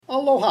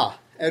Aloha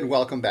and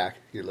welcome back.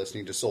 You're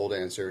listening to Soul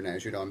Dancer, and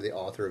as you know, I'm the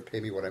author of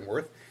Pay Me What I'm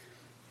Worth.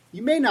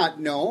 You may not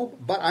know,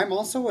 but I'm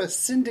also a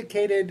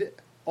syndicated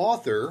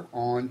author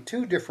on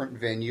two different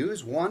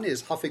venues. One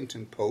is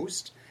Huffington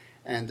Post,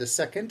 and the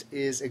second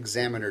is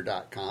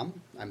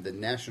Examiner.com. I'm the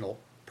National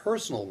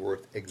Personal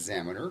Worth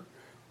Examiner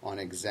on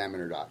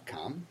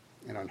Examiner.com.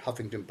 And on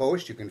Huffington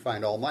Post, you can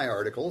find all my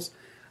articles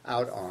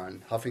out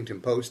on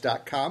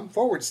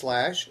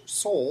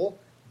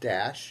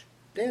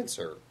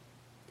HuffingtonPost.com/soul-dancer.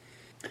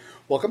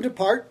 Welcome to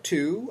part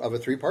 2 of a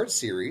 3-part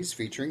series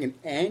featuring an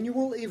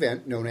annual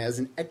event known as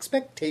an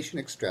Expectation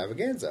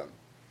Extravaganza.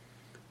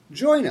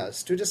 Join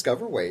us to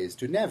discover ways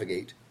to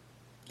navigate,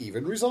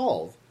 even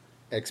resolve,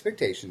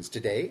 expectations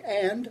today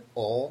and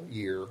all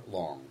year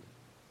long.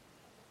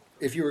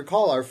 If you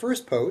recall our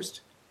first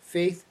post,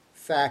 Faith,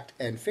 Fact,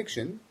 and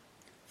Fiction,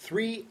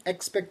 3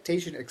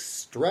 Expectation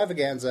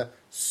Extravaganza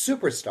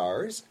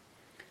Superstars,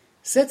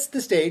 sets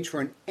the stage for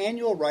an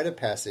annual rite of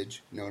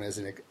passage known as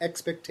an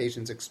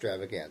Expectations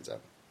Extravaganza.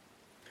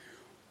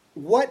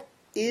 What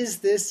is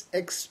this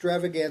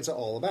extravaganza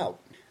all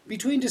about?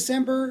 Between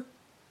December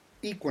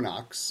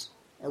equinox,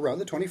 around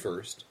the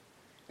 21st,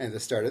 and the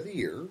start of the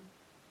year,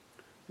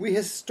 we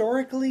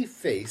historically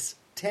face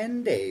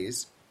 10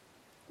 days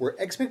where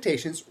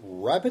expectations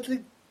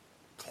rapidly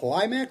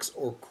climax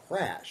or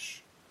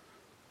crash,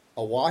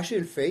 awash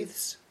in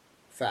faiths,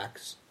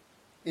 facts,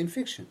 and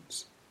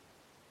fictions.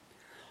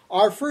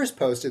 Our first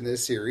post in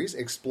this series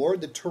explored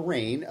the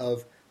terrain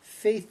of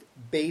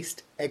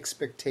faith-based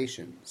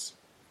expectations.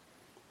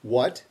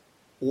 What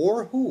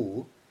or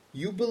who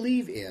you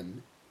believe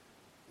in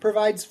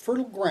provides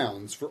fertile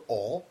grounds for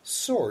all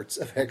sorts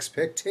of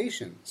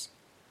expectations.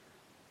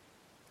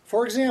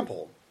 For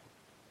example,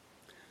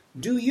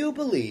 do you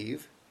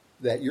believe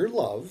that you're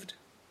loved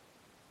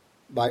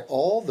by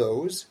all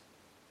those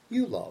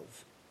you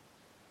love?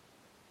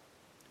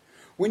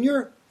 When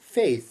your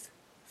faith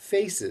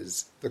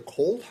faces the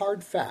cold,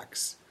 hard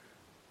facts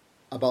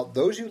about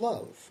those you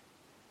love,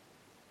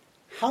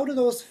 how do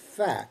those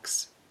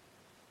facts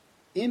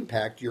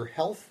impact your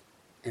health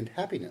and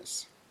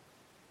happiness?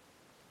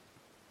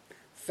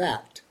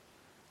 Fact: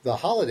 the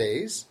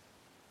holidays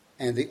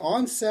and the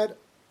onset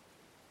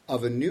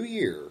of a new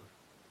year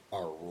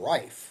are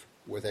rife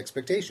with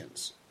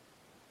expectations.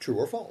 True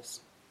or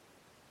false?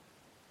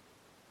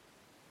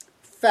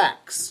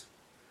 Facts: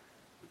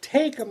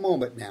 take a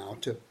moment now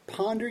to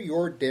ponder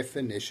your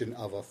definition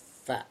of a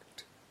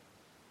fact.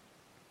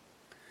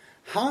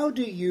 How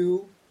do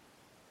you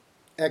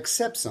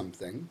accept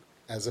something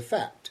as a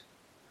fact?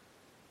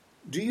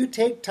 Do you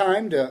take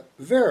time to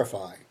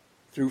verify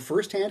through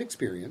first-hand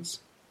experience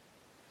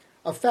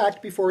a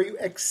fact before you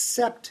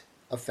accept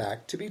a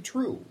fact to be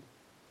true?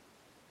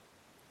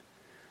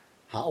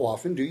 How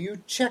often do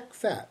you check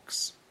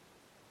facts?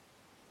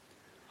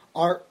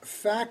 Are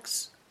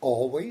facts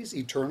always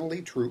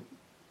eternally true?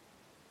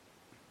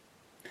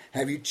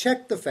 Have you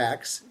checked the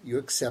facts you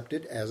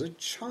accepted as a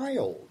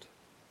child?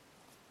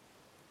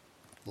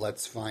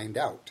 Let's find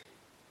out.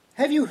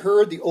 Have you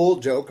heard the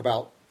old joke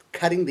about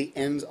cutting the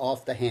ends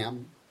off the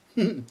ham?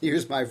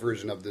 Here's my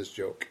version of this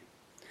joke.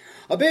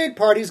 A big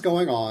party's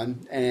going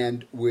on,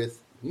 and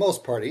with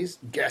most parties,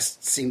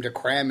 guests seem to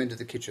cram into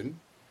the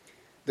kitchen.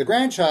 The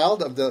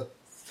grandchild of the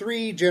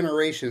 3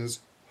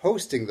 generations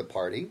hosting the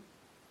party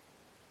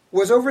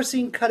was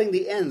overseen cutting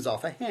the ends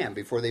off a ham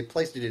before they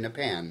placed it in a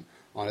pan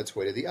on its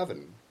way to the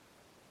oven.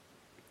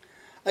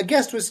 A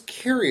guest was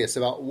curious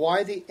about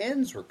why the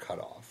ends were cut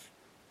off.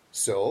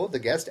 So the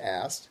guest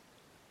asked,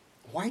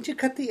 "Why'd you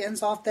cut the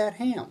ends off that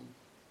ham?"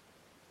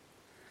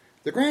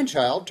 The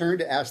grandchild turned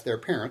to ask their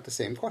parent the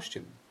same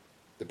question.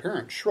 The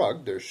parent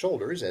shrugged their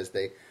shoulders as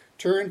they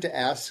turned to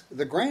ask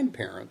the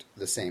grandparent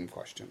the same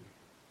question.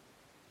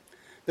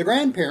 The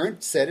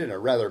grandparent said in a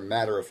rather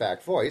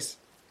matter-of-fact voice,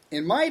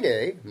 "In my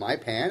day, my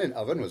pan and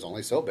oven was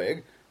only so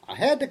big, I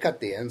had to cut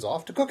the ends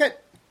off to cook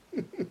it."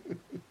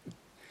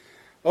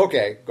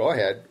 Okay, go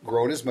ahead,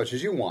 groan as much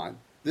as you want.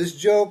 This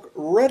joke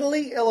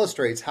readily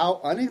illustrates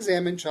how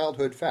unexamined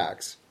childhood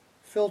facts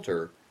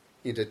filter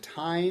into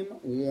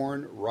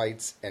time-worn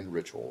rites and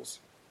rituals.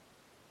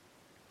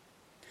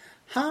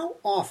 How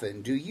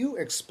often do you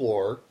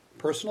explore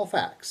personal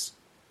facts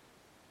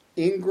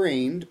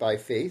ingrained by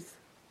faith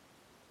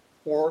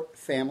or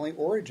family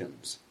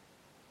origins?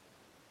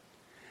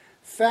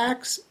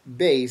 Facts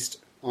based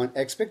on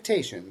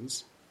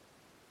expectations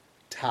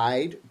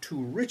tied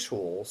to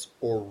rituals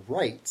or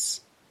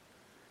rites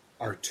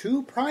are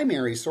 2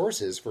 primary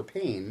sources for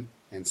pain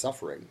and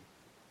suffering.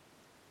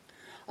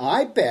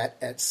 I bet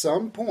at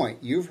some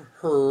point you've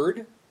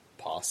heard,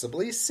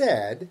 possibly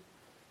said,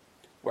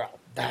 "Well,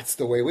 that's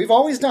the way we've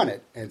always done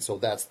it, and so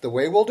that's the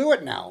way we'll do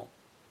it now."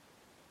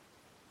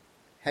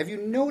 Have you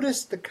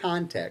noticed the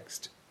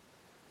context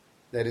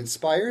that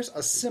inspires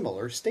a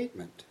similar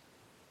statement?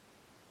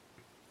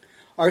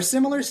 Are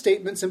similar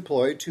statements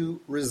employed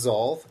to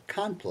resolve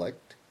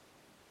conflict,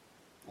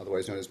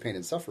 otherwise known as pain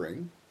and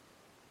suffering,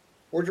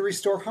 or to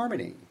restore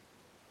harmony,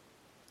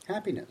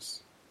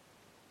 happiness?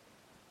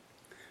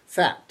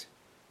 Fact: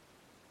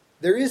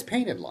 There is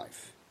pain in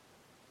life.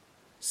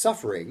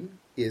 Suffering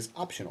is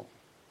optional,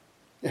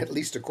 at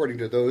least according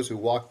to those who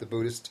walk the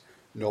Buddhist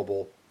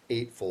Noble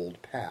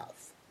Eightfold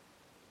Path.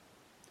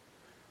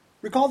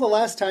 Recall the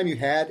last time you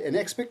had an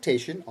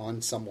expectation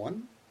on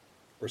someone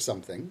or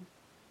something.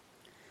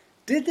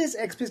 Did this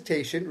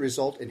expectation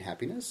result in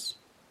happiness,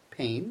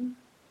 pain,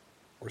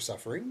 or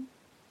suffering?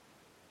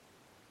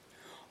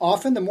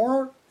 Often the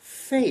more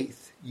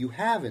faith you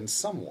have in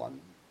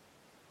someone,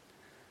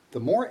 the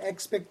more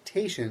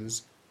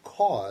expectations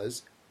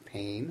cause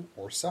pain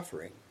or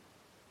suffering.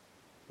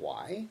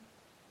 Why?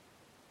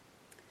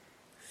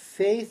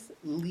 Faith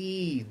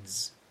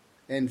leads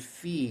and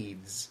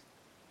feeds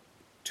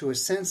to a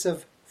sense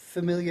of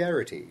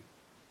familiarity.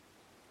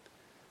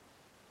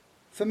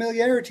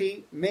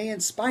 Familiarity may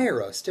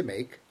inspire us to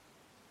make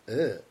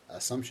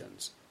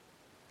assumptions.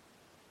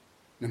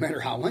 No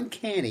matter how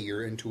uncanny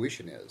your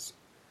intuition is,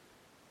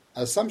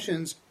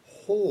 assumptions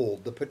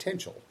hold the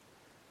potential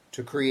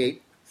to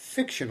create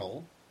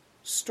fictional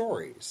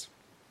stories.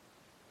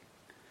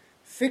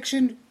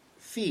 Fiction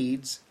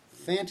feeds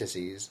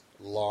fantasies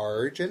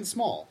large and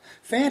small.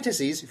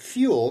 Fantasies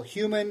fuel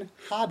human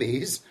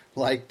hobbies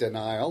like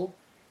denial,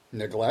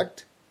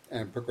 neglect,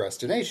 and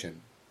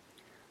procrastination.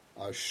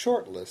 A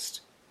short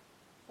list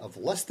of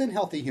less than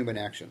healthy human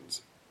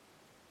actions.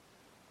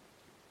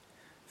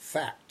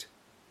 Fact.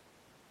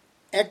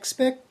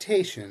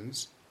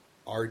 Expectations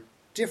are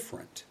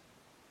different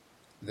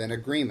than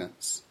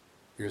agreements.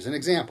 Here's an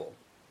example.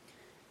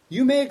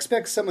 You may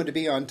expect someone to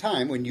be on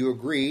time when you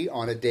agree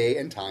on a day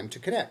and time to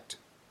connect.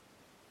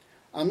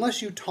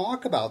 Unless you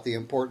talk about the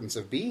importance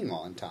of being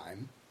on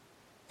time,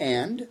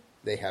 and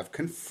they have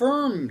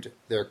confirmed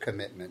their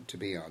commitment to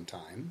be on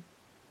time,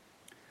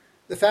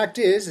 the fact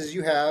is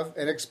you have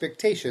an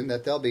expectation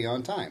that they'll be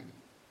on time.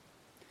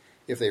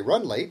 If they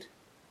run late,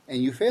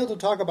 and you fail to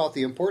talk about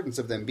the importance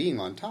of them being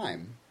on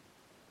time,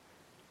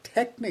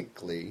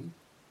 technically,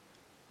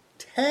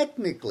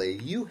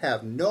 you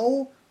have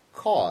no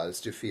cause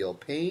to feel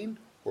pain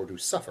or to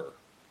suffer,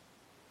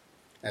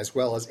 as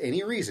well as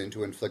any reason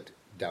to inflict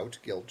doubt,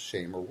 guilt,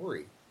 shame, or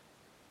worry.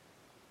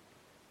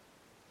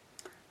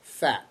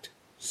 Fact.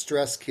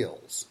 Stress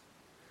kills.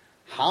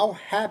 How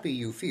happy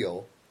you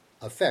feel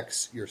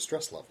affects your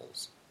stress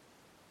levels.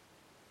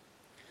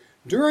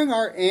 During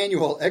our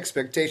annual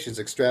Expectations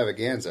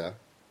Extravaganza,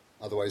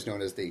 otherwise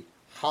known as the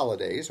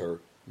holidays or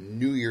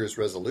New Year's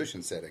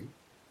resolution setting,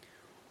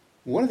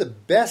 one of the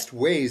best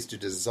ways to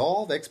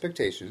dissolve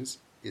expectations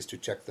is to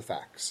check the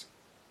facts.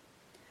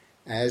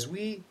 As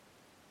we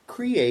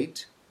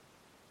create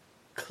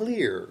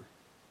clear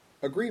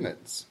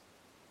agreements,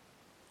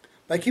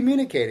 by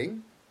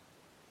communicating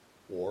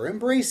or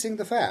embracing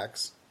the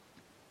facts,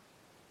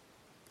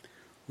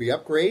 we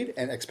upgrade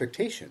an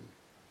expectation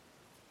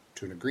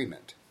to an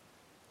agreement.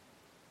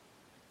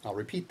 I'll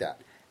repeat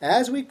that.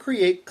 As we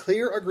create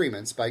clear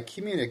agreements by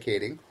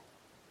communicating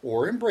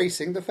or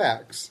embracing the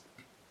facts,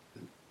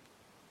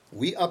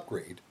 we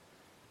upgrade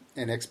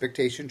an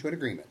expectation to an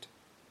agreement.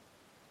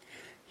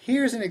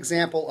 Here's an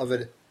example of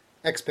an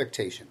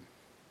expectation.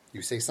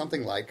 You say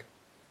something like,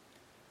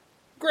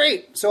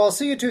 "Great, so I'll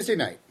see you Tuesday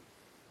night."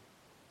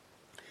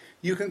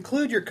 You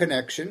conclude your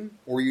connection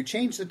or you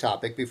change the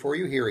topic before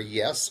you hear a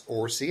yes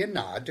or see a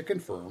nod to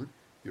confirm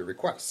your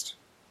request.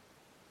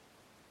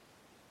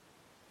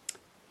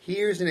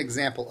 Here's an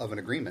example of an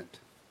agreement.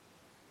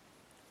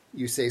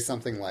 You say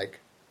something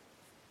like,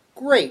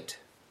 "Great,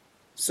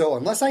 so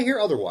unless I hear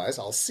otherwise,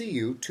 I'll see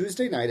you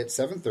Tuesday night at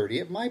 7:30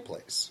 at my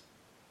place."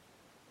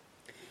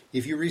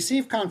 If you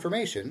receive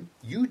confirmation,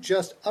 you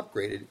just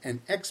upgraded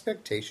an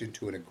expectation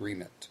to an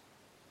agreement.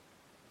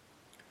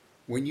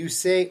 When you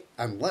say,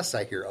 "unless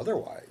I hear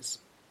otherwise,"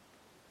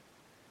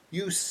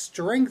 you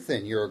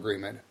strengthen your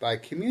agreement by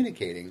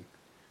communicating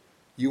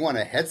you want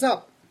a heads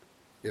up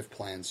if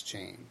plans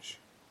change.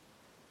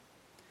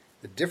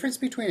 The difference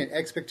between an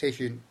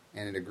expectation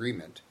and an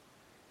agreement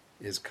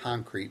is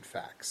concrete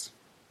facts.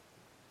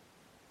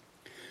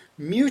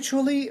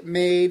 Mutually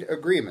made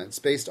agreements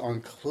based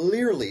on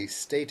clearly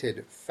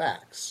stated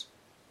facts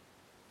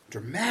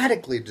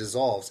dramatically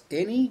dissolves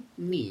any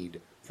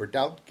need for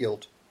doubt,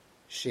 guilt,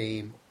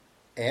 shame,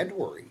 and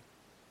worry,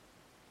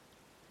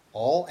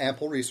 all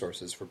ample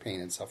resources for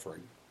pain and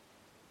suffering.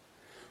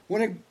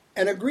 When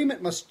an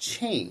agreement must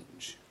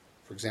change,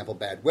 for example,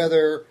 bad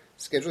weather,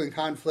 scheduling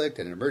conflict,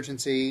 and an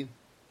emergency,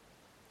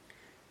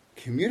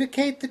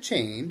 communicate the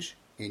change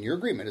in your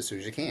agreement as soon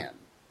as you can.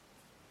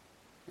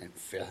 And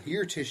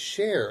failure to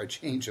share a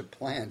change of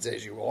plans,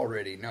 as you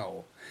already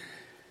know,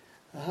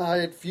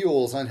 it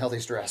fuels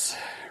unhealthy stress,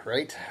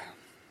 right?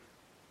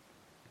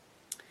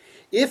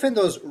 If in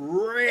those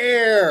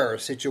rare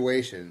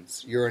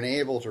situations you're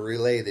unable to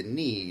relay the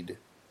need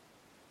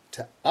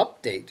to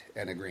update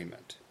an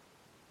agreement,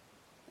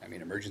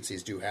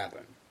 emergencies do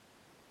happen,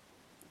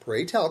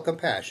 pray tell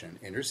compassion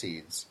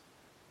intercedes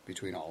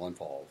between all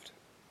involved.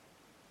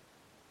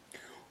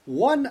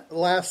 One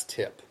last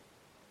tip.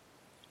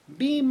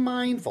 Be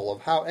mindful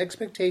of how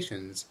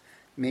expectations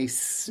may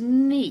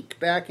sneak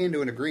back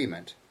into an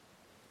agreement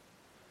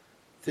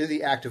through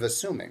the act of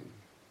assuming.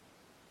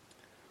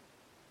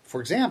 For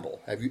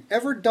example, have you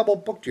ever double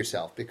booked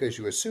yourself because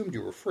you assumed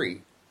you were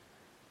free,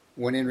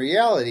 when in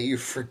reality you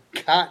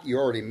forgot you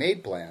already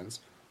made plans,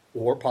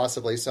 or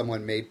possibly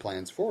someone made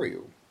plans for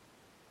you?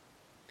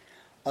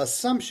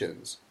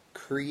 Assumptions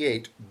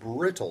create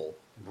brittle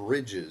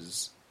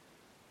bridges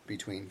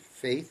between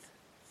faith,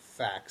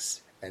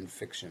 facts, and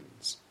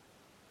fictions.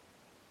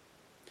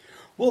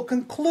 We'll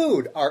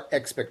conclude our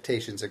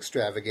Expectations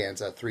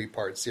Extravaganza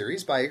 3-part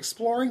series by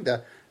exploring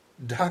the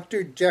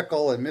Dr.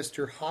 Jekyll and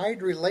Mr.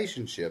 Hyde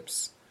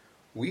relationships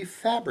we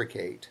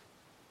fabricate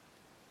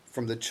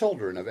from the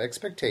children of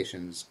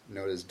expectations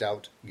known as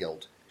doubt,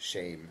 guilt,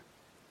 shame,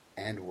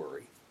 and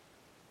worry.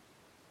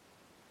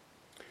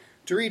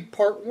 To read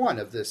part 1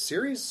 of this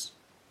series,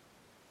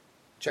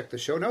 check the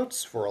show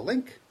notes for a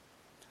link.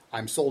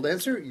 I'm Soul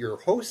Dancer, your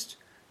host.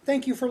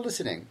 Thank you for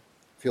listening.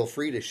 Feel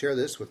free to share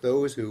this with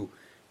those who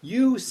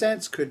you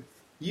sense could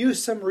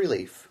use some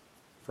relief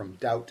from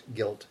doubt,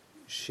 guilt,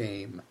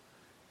 shame,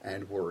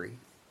 and worry.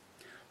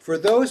 For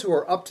those who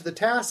are up to the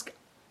task,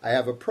 I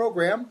have a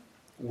program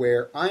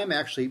where I am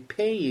actually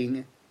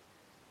paying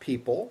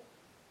people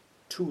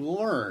to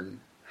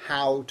learn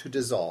how to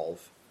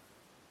dissolve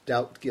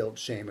doubt, guilt,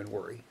 shame, and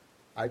worry.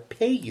 I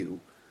pay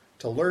you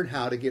to learn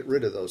how to get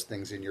rid of those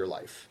things in your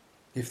life.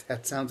 If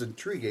that sounds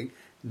intriguing,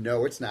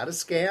 no, it's not a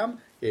scam.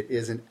 It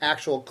is an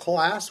actual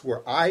class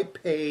where I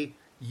pay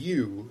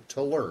you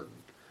to learn.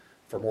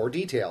 For more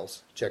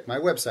details, check my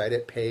website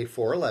at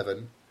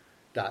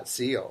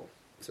pay411.co.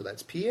 So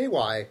that's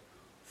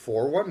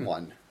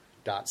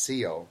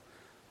pay411.co.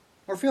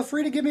 Or feel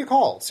free to give me a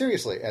call,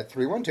 seriously, at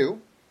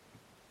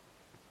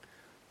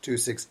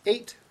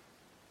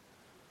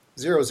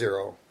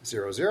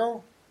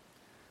 312-268-0000,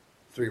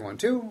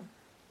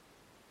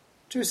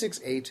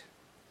 312-268,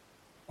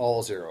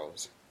 all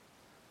zeros.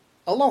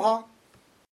 Aloha!